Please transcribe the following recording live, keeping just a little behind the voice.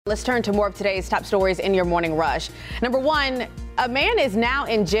Let's turn to more of today's top stories in your morning rush. Number one, a man is now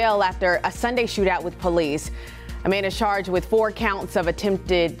in jail after a Sunday shootout with police. A man is charged with 4 counts of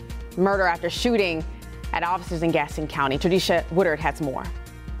attempted murder after shooting at officers in Gaston County. Tradisha Woodard has more.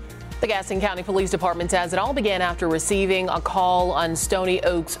 The Gaston County Police Department says it all began after receiving a call on Stony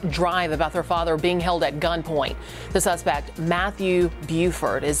Oaks Drive about their father being held at gunpoint. The suspect, Matthew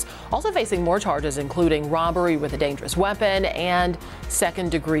Buford, is also facing more charges, including robbery with a dangerous weapon and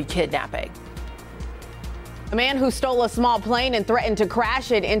second-degree kidnapping. A man who stole a small plane and threatened to crash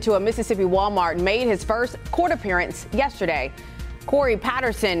it into a Mississippi Walmart made his first court appearance yesterday. Corey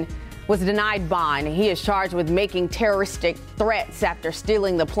Patterson was denied bond. He is charged with making terroristic threats after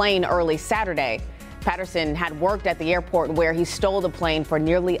stealing the plane early Saturday. Patterson had worked at the airport where he stole the plane for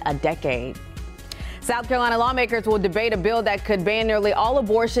nearly a decade. South Carolina lawmakers will debate a bill that could ban nearly all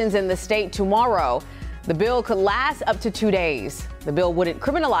abortions in the state tomorrow. The bill could last up to 2 days. The bill wouldn't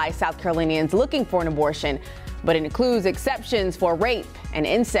criminalize South Carolinians looking for an abortion, but it includes exceptions for rape and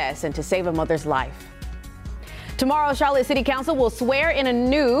incest and to save a mother's life. Tomorrow, Charlotte City Council will swear in a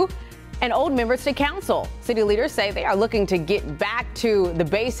new and old members to council. City leaders say they are looking to get back to the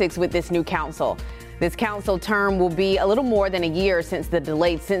basics with this new council. This council term will be a little more than a year since the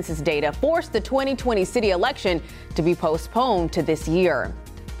delayed census data forced the 2020 city election to be postponed to this year.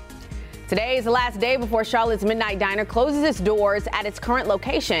 Today is the last day before Charlotte's Midnight Diner closes its doors at its current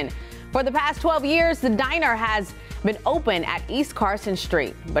location. For the past 12 years, the diner has been open at East Carson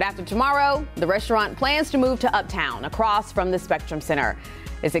Street. But after tomorrow, the restaurant plans to move to Uptown, across from the Spectrum Center.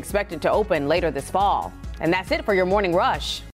 It's expected to open later this fall. And that's it for your morning rush.